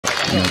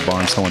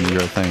Barnes throwing the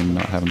urethane,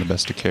 not having the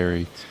best to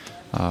carry.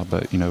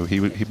 But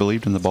he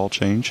believed in the ball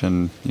change,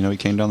 and he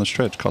came down the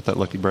stretch, caught that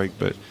lucky break,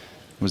 but it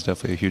was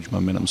definitely a huge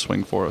momentum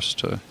swing for us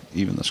to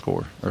even the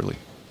score early.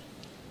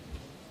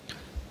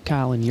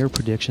 Kyle, in your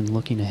prediction,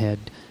 looking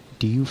ahead,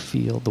 do you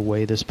feel the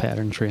way this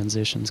pattern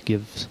transitions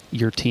gives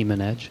your team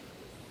an edge?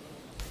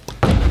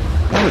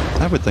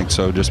 I would think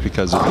so, just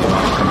because of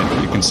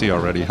you can see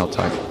already how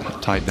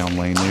tight down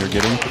lane they are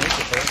getting,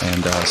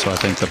 and so I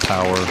think the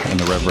power and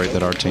the rev rate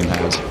that our team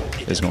has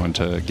is going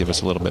to give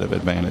us a little bit of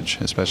advantage,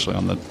 especially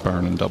on the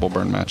burn and double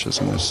burn matches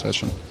in this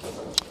session.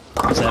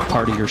 Is that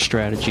part of your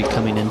strategy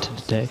coming into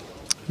today?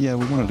 Yeah,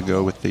 we wanted to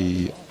go with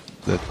the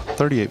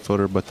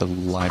 38-footer, but the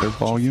lighter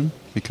volume,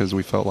 because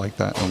we felt like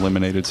that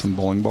eliminated some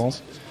bowling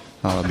balls.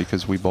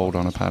 Because we bowled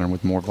on a pattern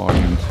with more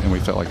volume, and we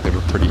felt like they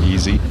were pretty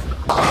easy. So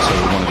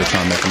we wanted to try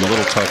and make them a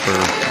little tougher,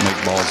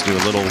 make balls do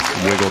a little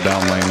wiggle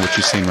down lane, which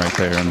you've seen right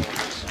there, and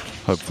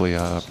hopefully,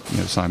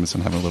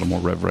 Simonsen having a little more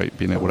rev rate,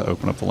 being able to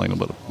open up the lane a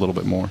little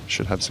bit more,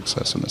 should have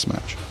success in this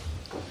match.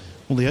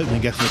 Well, the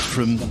opening effort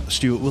from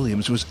Stuart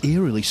Williams was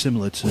eerily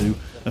similar to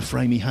a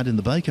frame he had in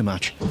the Baker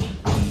match.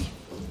 He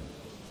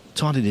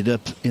tidied it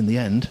up in the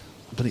end,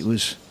 but it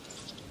was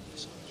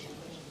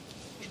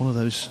one of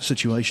those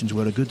situations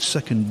where a good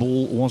second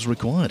ball was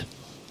required.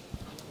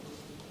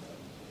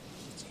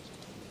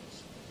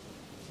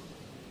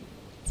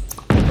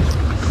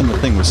 And the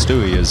thing with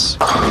Stewie is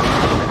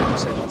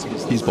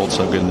he's bowled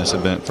so good in this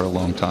event for a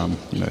long time.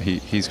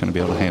 He's going to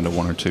be able to handle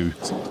one or two,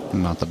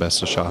 not the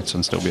best of shots,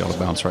 and still be able to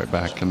bounce right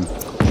back. And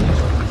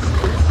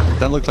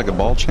that looked like a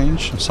ball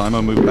change.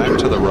 Simo moved back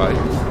to the right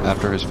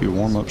after his few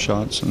warm-up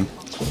shots and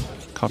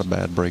caught a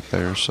bad break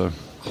there. So.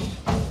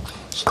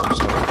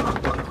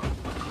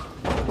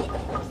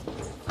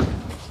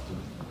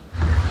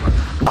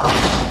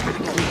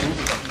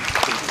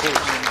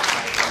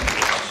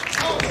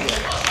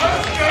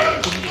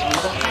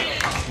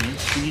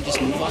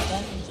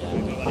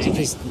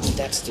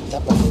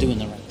 That ball's doing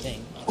the right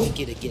thing.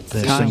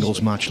 Their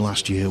singles match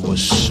last year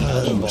was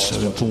so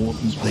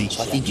important.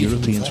 The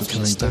Europeans were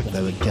coming back,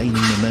 they were gaining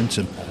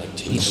momentum.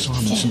 And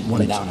Simonsen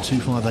won it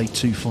 258,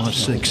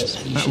 256.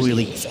 That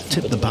really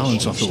tipped the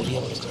balance, I thought.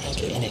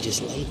 And it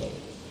just lay there.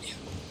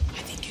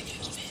 I think you can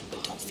move in,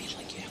 but don't feel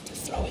like you have to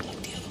throw it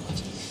like the other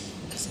ones,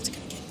 because it's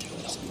going to get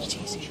through so much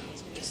easier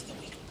because of the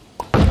weak.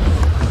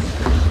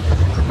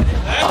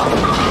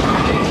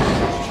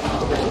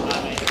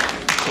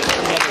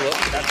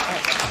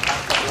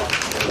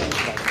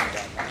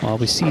 Well,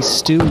 we see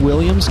Stu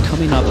Williams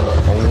coming up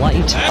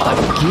light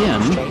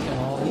again.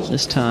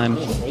 This time,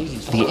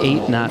 the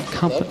 8 not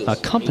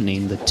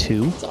accompanying the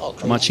 2.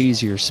 Much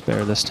easier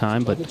spare this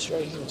time, but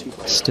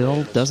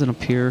still doesn't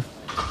appear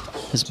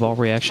his ball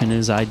reaction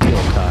is ideal,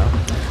 Kyle.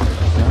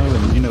 No,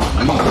 and we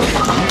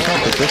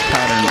thought that this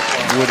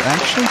pattern would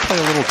actually play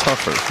a little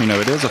tougher.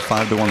 It is a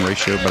 5-to-1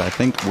 ratio, but I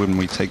think when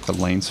we take the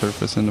lane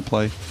surface into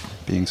play,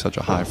 being such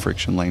a high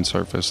friction lane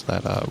surface,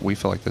 that we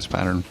feel like this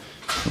pattern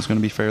was going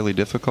to be fairly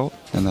difficult,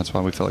 and that's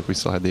why we felt like we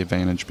still had the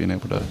advantage, being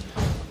able to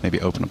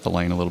maybe open up the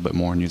lane a little bit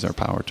more and use our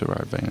power to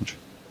our advantage.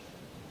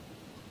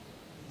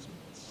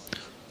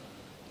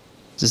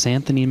 Does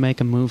Anthony make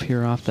a move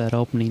here off that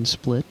opening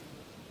split,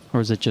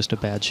 or is it just a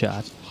bad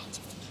shot?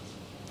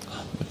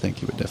 I think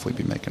he would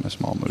definitely be making a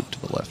small move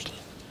to the left.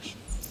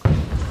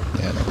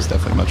 Yeah, that was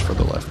definitely much for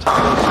the left.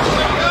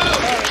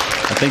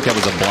 I think that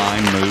was a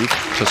blind move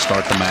to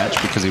start the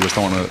match because he was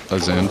throwing a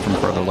zen from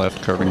further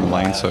left, curving the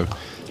lane, so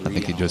I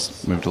think he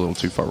just moved a little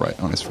too far right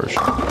on his first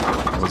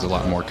shot. He was a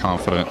lot more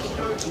confident,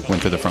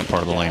 went to the front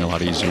part of the lane a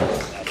lot easier.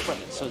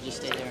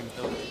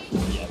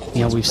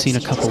 We've seen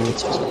a couple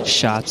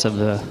shots of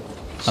the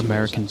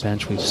American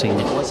bench. We've seen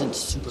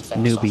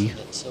newbie,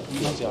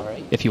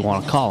 if you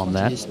want to call him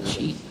that,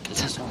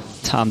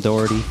 Tom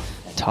Doherty,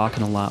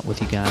 talking a lot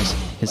with you guys.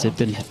 Has it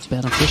been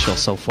beneficial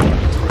so far?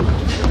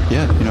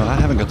 Yeah, I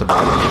haven't got the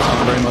ball with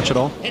Tom very much at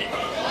all.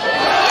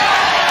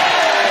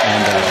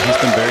 And he's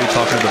been very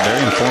talkative, but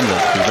very informative.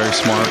 He's very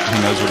smart.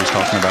 He knows what he's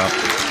talking about.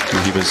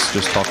 He was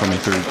just talking me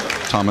through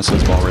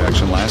Thomas's ball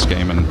reaction last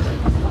game, and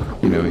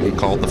he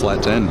called the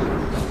flat 10.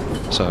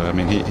 So I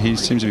mean, he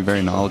seems to be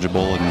very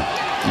knowledgeable,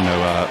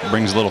 and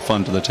brings a little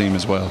fun to the team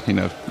as well.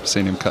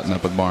 Seeing him cutting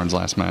up with Barnes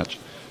last match.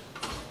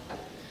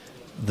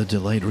 The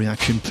delayed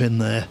reaction pin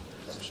there,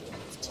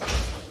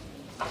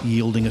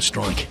 yielding a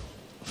strike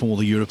for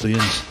the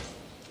Europeans.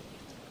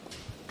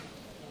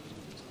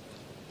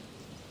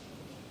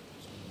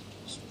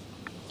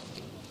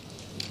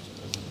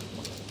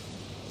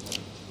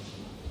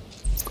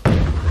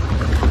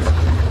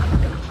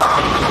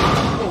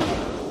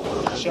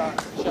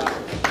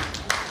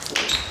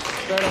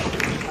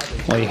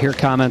 Well, you hear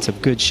comments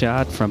of good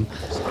shot from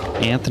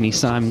Anthony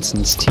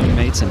Simonsen's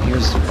teammates, and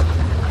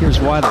here's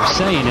why they're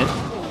saying it.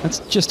 That's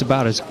just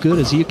about as good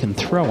as you can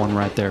throw one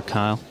right there,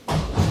 Kyle.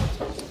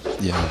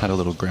 Yeah, I had a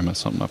little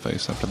grimace on my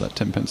face after that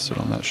 10-pin stood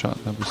on that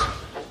shot. That was a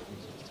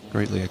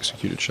greatly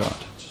executed shot.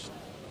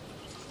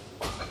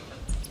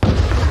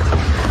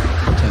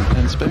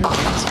 10-pin spare.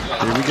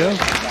 Here we go.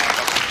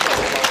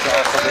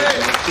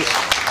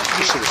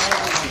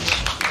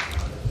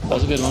 That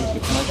was a good one.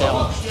 You can like that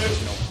one.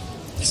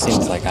 It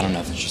seems like, I don't know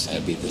if it's just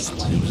going to be this.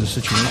 It was a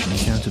situation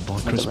encountered by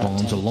Chris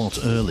Barnes a lot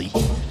early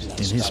in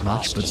his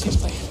match, but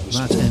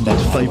that ended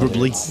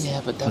favourably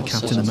for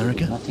Captain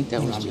America. I think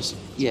that was just,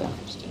 yeah.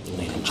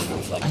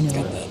 I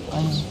know.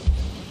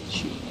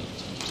 Shoot.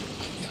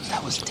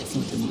 That was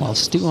different. Well,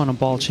 Stu on a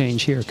ball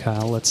change here,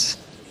 Kyle. Let's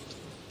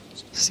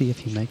see if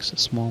he makes a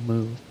small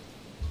move.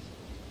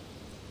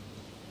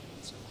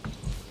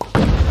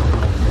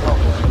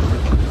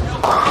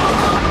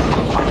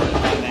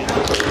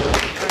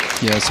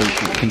 Yeah, so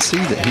you can see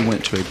that he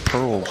went to a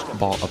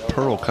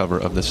pearl cover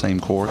of the same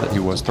core that he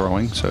was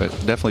throwing, so it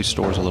definitely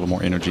stores a little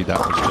more energy. That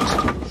was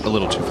just a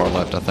little too far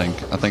left, I think.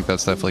 I think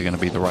that's definitely going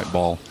to be the right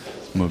ball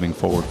moving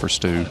forward for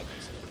Stu.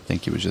 I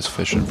think he was just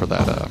fishing for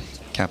that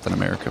Captain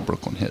America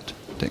Brooklyn hit.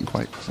 Didn't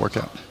quite work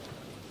out.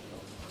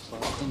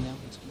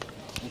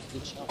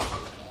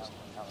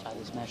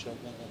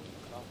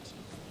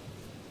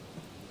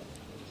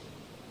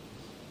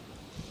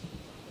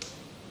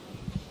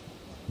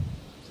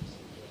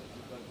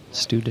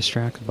 Stu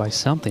distracted by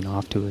something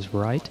off to his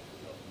right.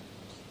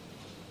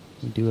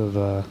 We do have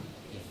a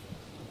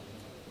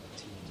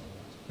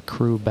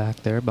crew back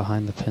there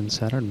behind the pin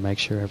setter to make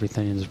sure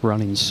everything is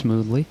running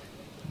smoothly.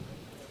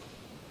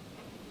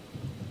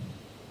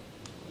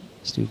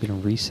 Stu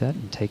going to reset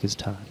and take his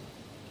time.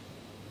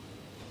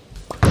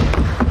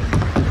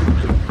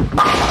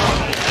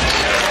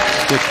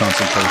 Good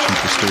concentration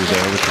for Stu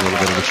there with a little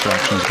bit of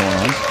distractions going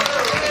on.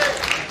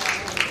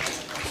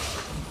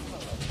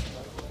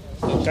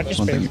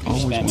 One thing you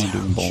always want to do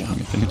in bowling,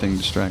 if anything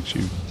distracts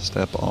you,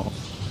 step off.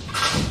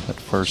 That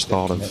first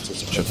thought of,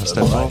 should I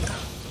step off?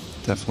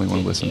 Definitely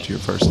want to listen to your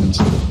first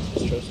instinct.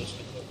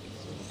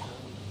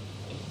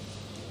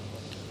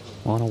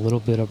 Want a little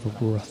bit of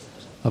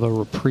a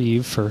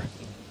reprieve for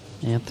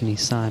Anthony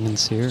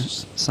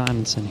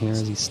Simonsen here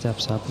as he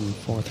steps up in the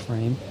fourth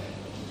frame.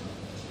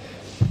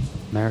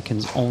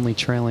 Americans only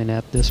trailing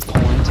at this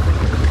point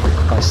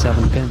by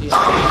 7 pins.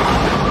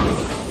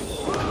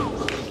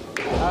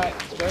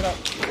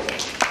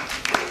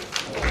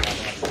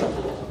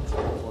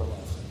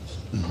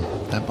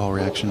 That ball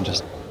reaction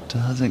just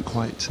doesn't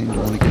quite seem to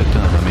want to get it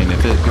done. I mean,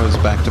 if it goes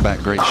back-to-back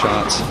great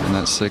shots and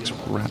that 6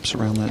 wraps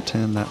around that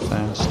 10 that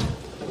fast.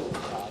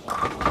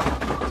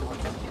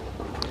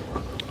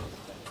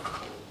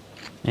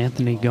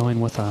 Anthony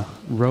going with a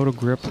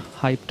Rotogrip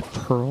hyped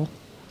pearl.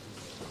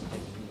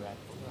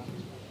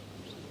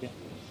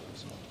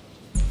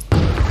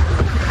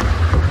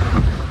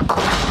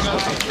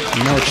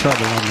 No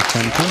trouble on the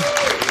 10 pin.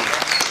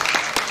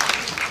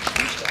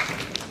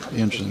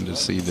 Interesting to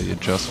see the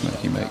adjustment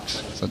he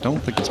makes. So I don't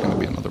think it's going to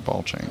be another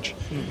ball change.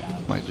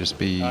 Might just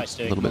be a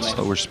little bit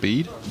slower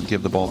speed.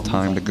 Give the ball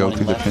time to go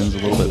through the pins a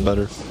little bit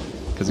better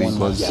because he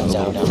was a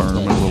little firm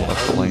and a little up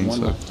the lane.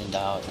 So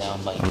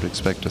I would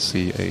expect to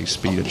see a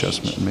speed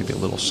adjustment and maybe a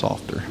little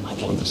softer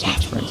on this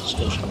next frame.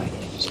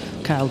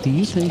 Kyle, do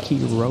you think he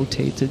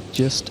rotates it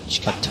just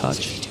a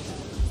touch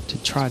to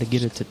try to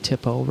get it to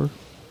tip over?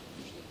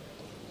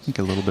 I think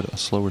a little bit of a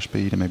slower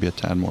speed and maybe a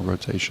tad more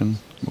rotation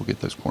will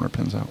get those corner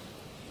pins out.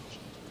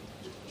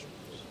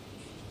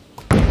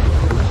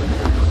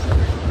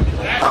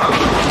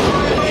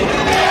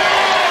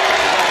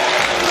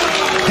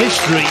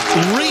 History,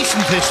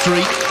 recent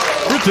history,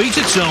 repeats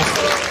itself.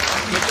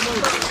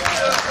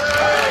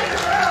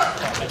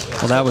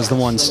 Well, that was the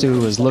one Stu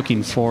was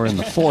looking for in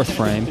the fourth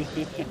frame.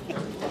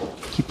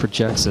 He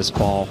projects this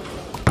ball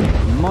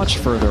much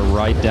further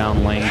right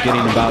down lane,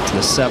 getting about to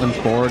the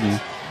 7th board, and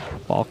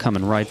ball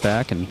coming right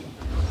back and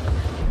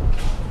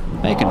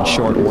making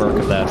short work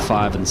of that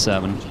 5 and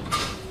 7.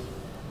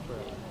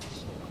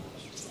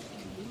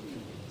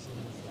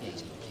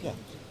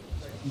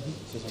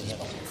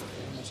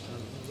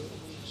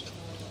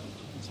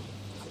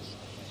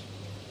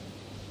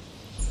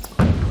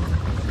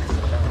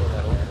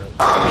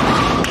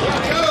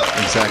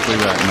 Exactly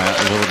right, Matt.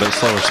 A little bit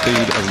slower speed,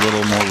 a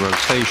little more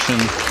rotation,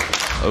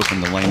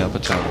 open the lane up a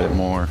tad bit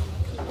more.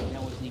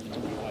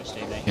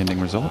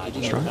 Ending result,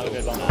 strike.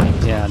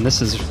 Yeah, and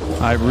this is,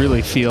 I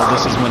really feel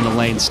this is when the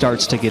lane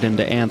starts to get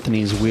into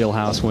Anthony's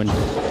wheelhouse, when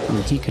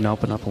he can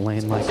open up a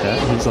lane like that.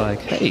 And he's like,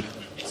 hey,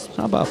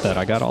 how about that?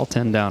 I got all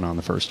 10 down on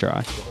the first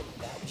try.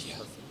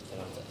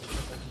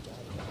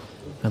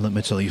 And let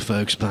me tell you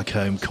folks, back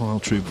home, Kyle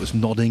Troop was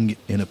nodding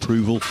in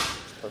approval.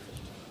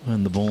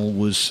 And the ball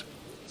was,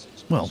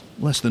 well,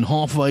 less than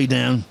halfway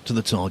down to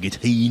the target.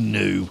 He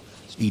knew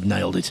he'd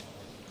nailed it.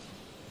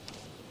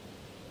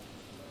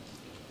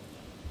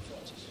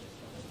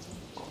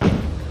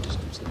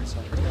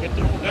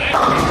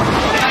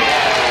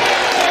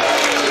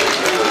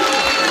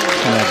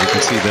 And as you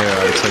can see there,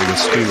 I would say with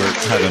Stuart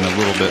having a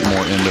little bit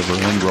more end over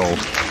end roll,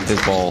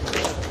 his ball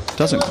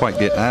doesn't quite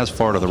get as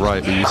far to the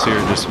right, but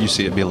you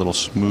see it be a little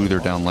smoother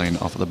down lane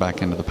off of the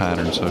back end of the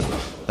pattern. So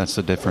that's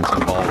the difference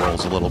in ball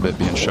rolls a little bit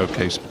being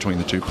showcased between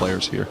the two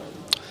players here.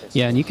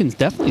 Yeah, and you can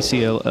definitely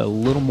see a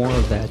little more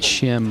of that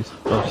shim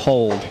or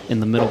hold in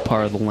the middle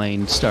part of the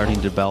lane starting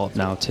to develop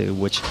now too,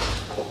 which,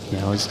 you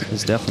know, is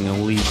definitely going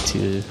to lead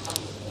to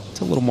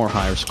to a little more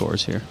higher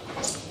scores here.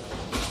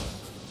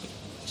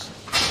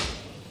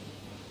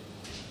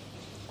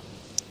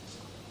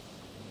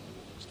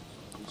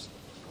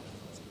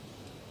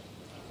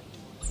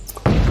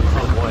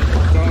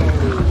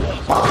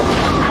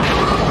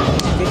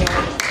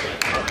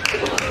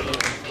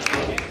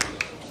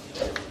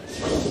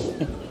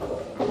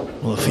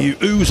 Well, a few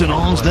oohs and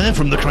ahs there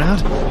from the crowd.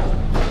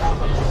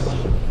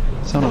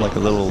 Sounded like a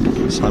little,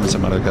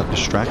 Simonsen might have got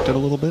distracted a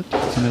little bit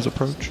in his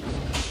approach.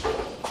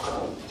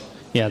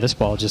 Yeah, this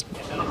ball just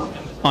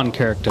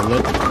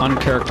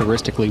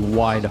uncharacteristically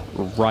wide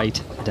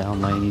right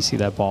down lane. You see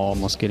that ball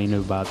almost getting to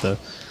about the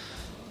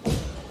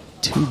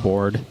 2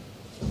 board.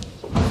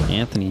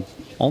 Anthony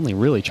only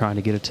really trying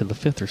to get it to the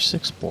 5th or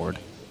 6th board.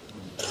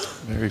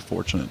 Very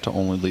fortunate to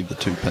only leave the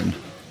 2 pin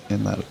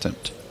in that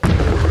attempt.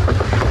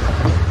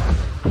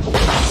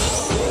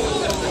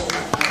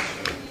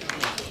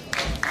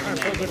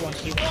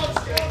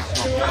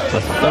 The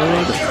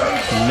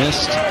 3rd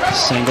missed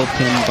single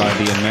pin by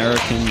the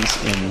Americans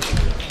in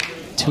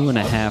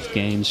 2.5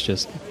 games.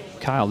 Just,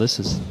 Kyle, this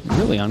is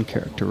really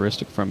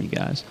uncharacteristic from you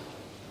guys.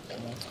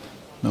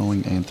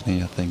 Knowing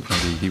Anthony, I think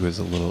maybe he was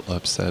a little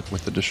upset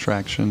with the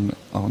distraction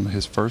on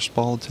his first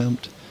ball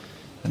attempt,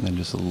 and then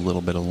just a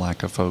little bit of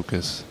lack of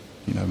focus,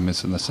 you know,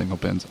 missing the single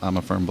pins. I'm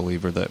a firm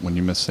believer that when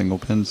you miss single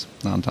pins,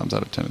 9 times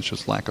out of 10, it's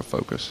just lack of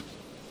focus.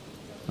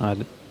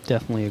 I'd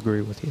definitely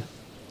agree with you.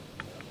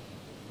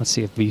 Let's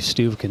see if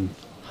Stu can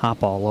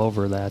hop all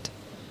over that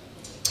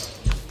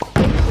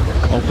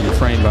open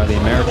frame by the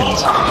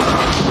Americans.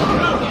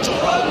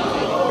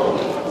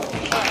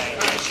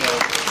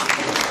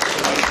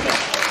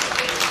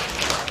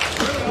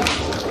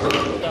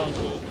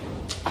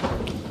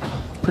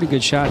 Pretty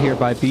good shot here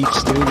by Beat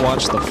Stu.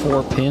 Watch the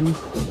 4 pin.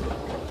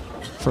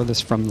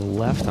 Furthest from the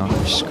left on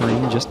your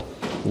screen. Just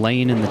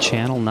laying in the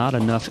channel. Not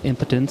enough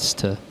impotence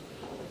to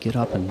get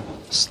up and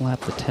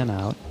slap the 10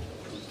 out.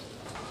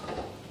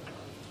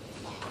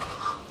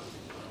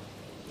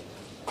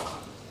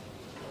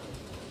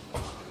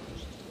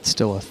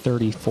 Still a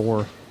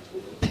 34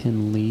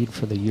 pin lead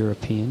for the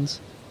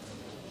Europeans.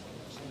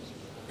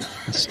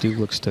 And Stu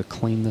looks to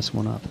clean this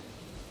one up.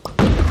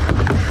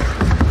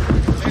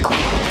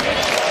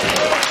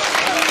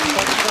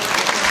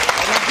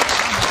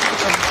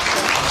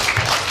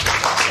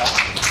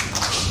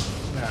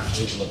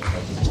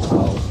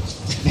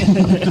 I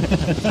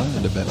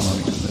had to bet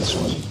money on this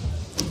one.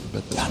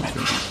 Bet this one's going to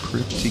be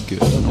pretty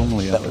good.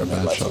 Normally after a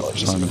bad shot for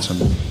Simonsen,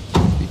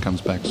 he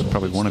comes back to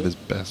probably one of his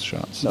best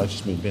shots. No,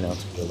 just me being able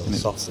to be a little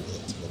softer.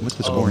 With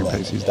the scoring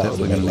pace, he's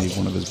definitely going to need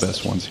one of his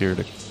best ones here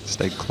to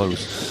stay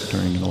close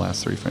during the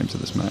last 3 frames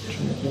of this match.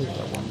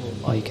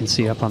 Well, you can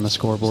see up on the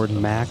scoreboard,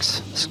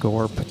 max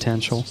score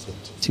potential,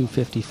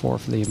 254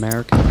 for the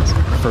Americans.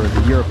 For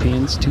the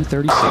Europeans,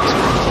 236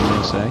 for the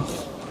USA.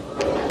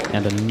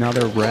 And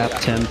another wrap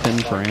 10 pin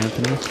for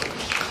Anthony.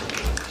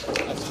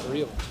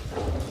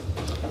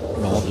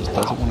 Ball just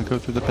doesn't want to go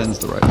through the pins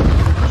the right way.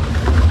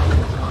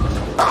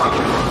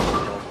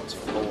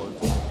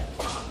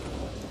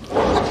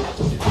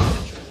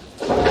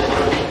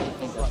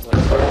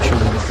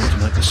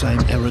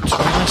 Same error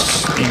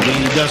twice.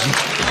 Indeed, he doesn't.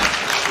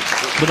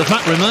 But the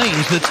fact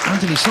remains that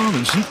Anthony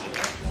Simonsen,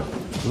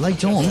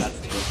 late on,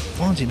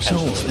 finds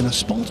himself in a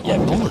spot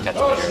on ball.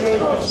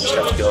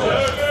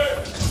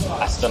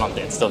 I still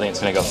think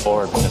it's going to go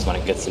forward because when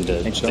it gets into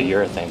the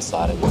urethane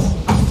slot,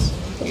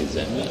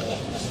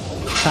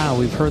 Kyle,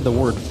 we've heard the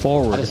word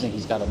forward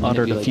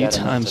uttered a few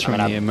times from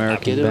the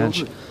American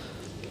bench.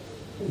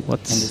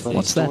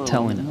 What's that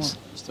telling us?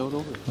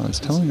 It's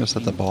telling us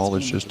that the ball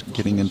is just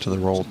getting into the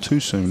roll too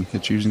soon.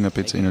 It's using up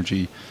its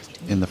energy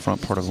in the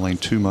front part of the lane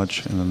too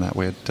much, and then that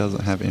way it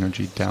doesn't have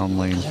energy down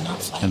lane,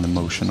 and the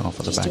motion off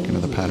of the back end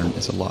of the pattern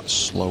is a lot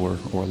slower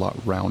or a lot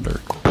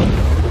rounder.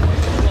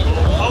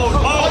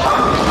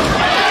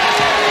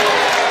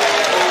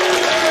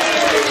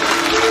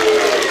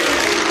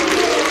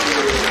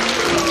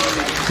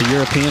 The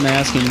European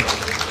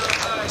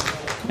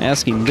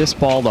asking this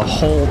ball to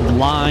hold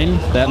line.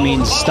 That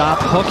means stop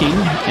hooking,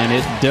 and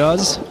it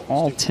does.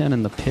 All 10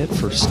 in the pit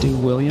for Stu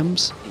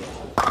Williams.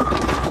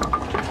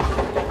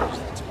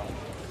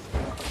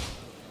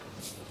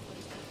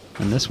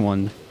 And this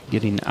one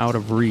getting out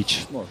of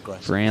reach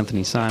for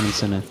Anthony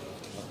Simonsen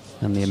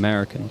and the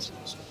Americans.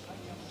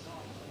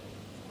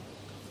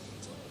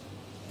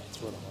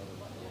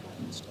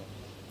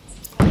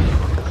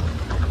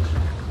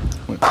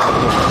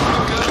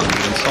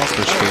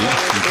 Softer speed.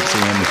 You can see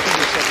him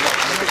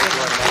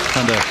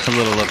kind of a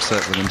little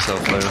upset with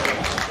himself there.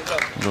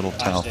 A little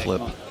towel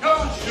flip.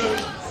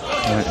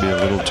 Might be a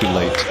little too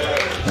late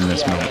in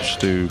this match.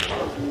 Stu,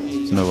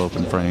 no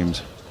open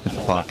frames in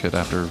the pocket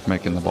after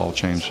making the ball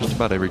change just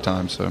about every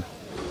time, so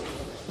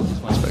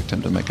I expect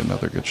him to make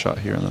another good shot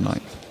here in the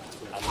ninth.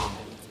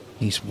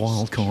 His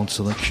wild card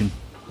selection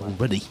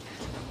already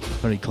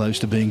very close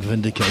to being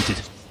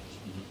vindicated.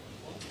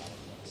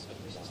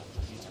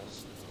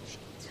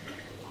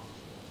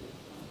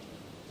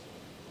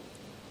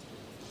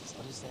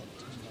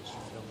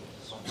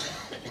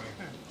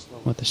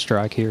 With the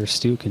strike here,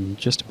 Stu can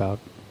just about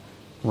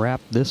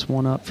wrap this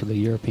one up for the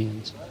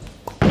Europeans.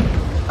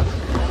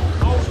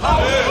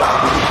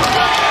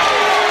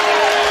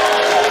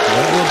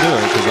 That will do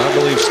it, because I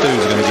believe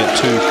Stu's going to get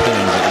 2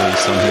 pins at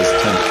least on his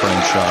 10th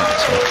frame shot.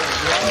 So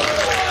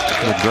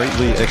a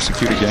greatly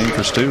executed game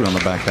for Stu on the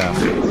back half.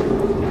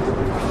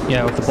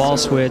 Yeah, with the ball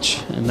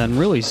switch, and then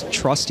really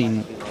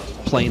trusting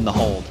playing the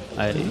hold.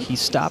 He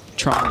stopped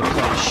trying to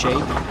play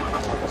shape,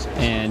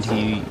 and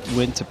he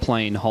went to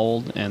playing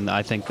hold, and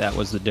I think that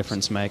was the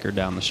difference maker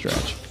down the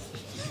stretch.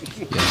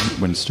 Yeah,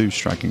 when Stu's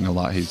striking a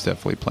lot, he's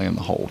definitely playing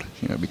the hold,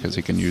 because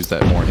he can use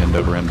that more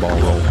end-over-end ball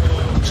roll.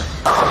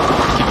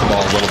 Keep the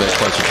ball a little bit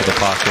closer to the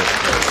pocket.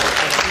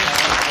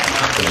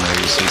 And there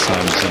you see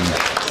Simonsen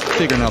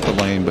figuring out the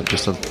lane, but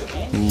just a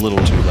little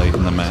too late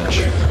in the match.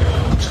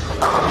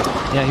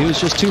 Yeah, he was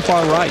just too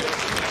far right.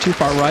 Too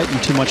far right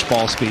and too much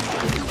ball speed.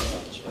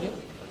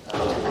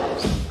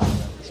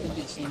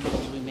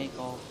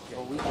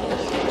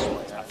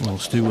 Well,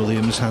 Stu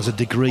Williams has a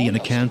degree in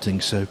accounting,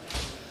 so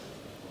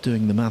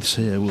doing the maths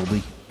here will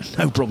be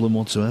no problem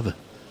whatsoever.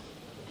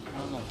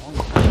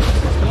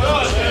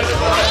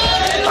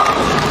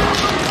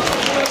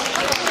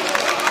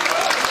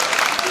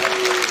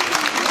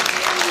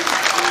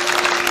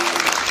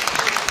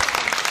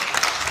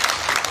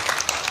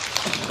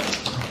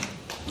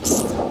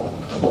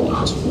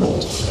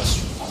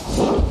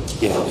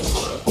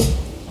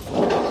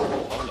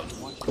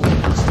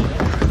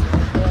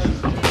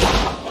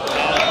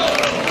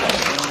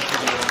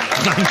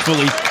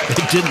 Thankfully,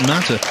 it didn't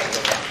matter.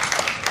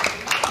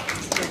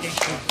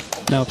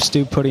 Nope,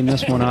 Stu putting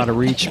this one out of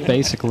reach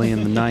basically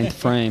in the 9th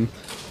frame.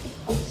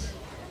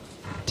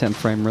 10th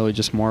frame really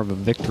just more of a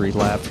victory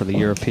lap for the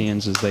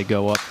Europeans as they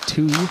go up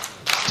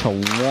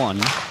 2-1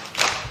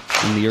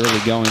 in the early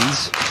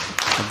goings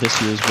of this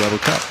year's Rubber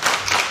Cup.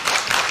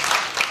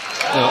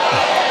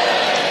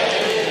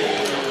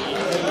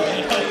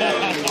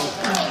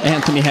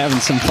 Anthony having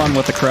some fun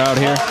with the crowd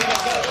here.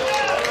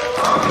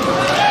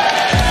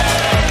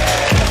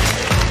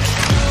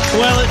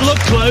 Well, it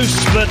looked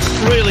close, but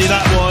really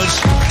that was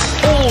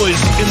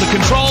always in the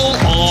control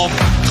of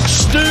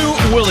Stu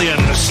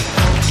Williams.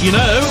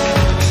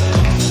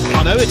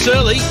 I know it's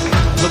early,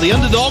 but the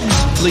underdogs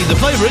lead the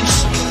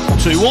favourites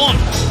 2-1.